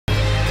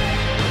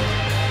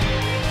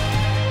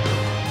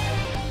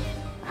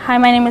Hi,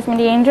 my name is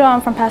Mindy.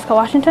 I'm from Pasco,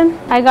 Washington.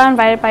 I got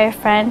invited by a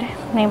friend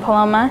named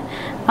Paloma.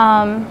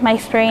 My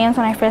experience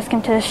when I first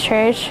came to this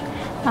church,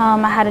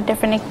 I had a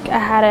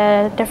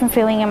different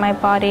feeling in my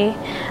body.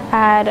 I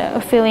had a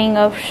feeling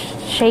of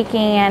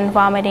shaking and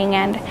vomiting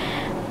and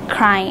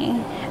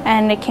crying.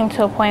 And it came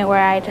to a point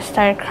where I just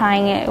started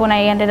crying. When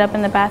I ended up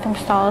in the bathroom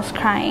stalls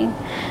crying,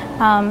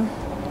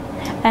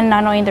 and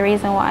not knowing the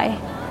reason why.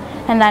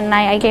 And that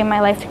night I gave my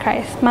life to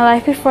Christ. My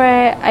life before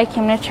I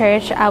came to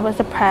church, I was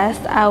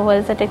depressed. I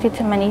was addicted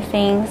to many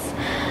things.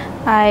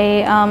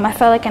 I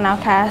felt like an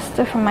outcast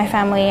from my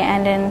family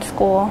and in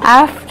school.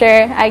 After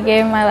I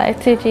gave my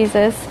life to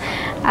Jesus,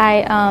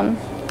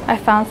 I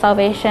found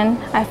salvation.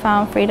 I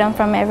found freedom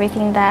from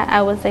everything that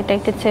I was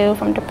addicted to,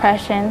 from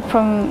depression,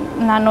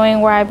 from not knowing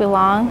where I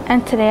belong.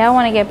 And today I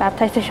want to get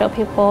baptized to show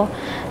people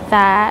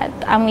that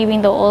I'm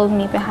leaving the old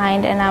me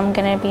behind and I'm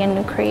going to be a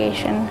new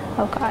creation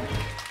of God.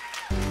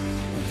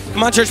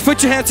 Come on, church,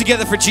 put your hands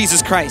together for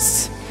Jesus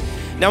Christ.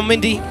 Now,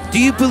 Mindy, do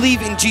you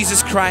believe in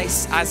Jesus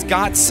Christ as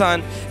God's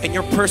Son and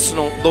your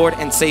personal Lord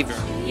and Savior?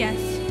 Yes.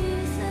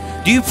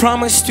 Do you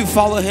promise to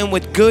follow Him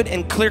with good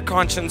and clear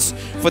conscience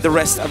for the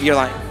rest of your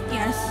life?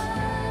 Yes.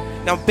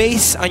 Now,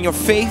 based on your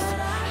faith,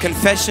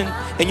 confession,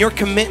 and your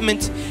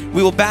commitment,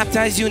 we will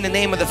baptize you in the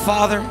name of the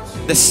Father,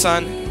 the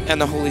Son, and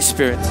the Holy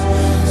Spirit.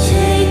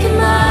 Take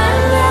my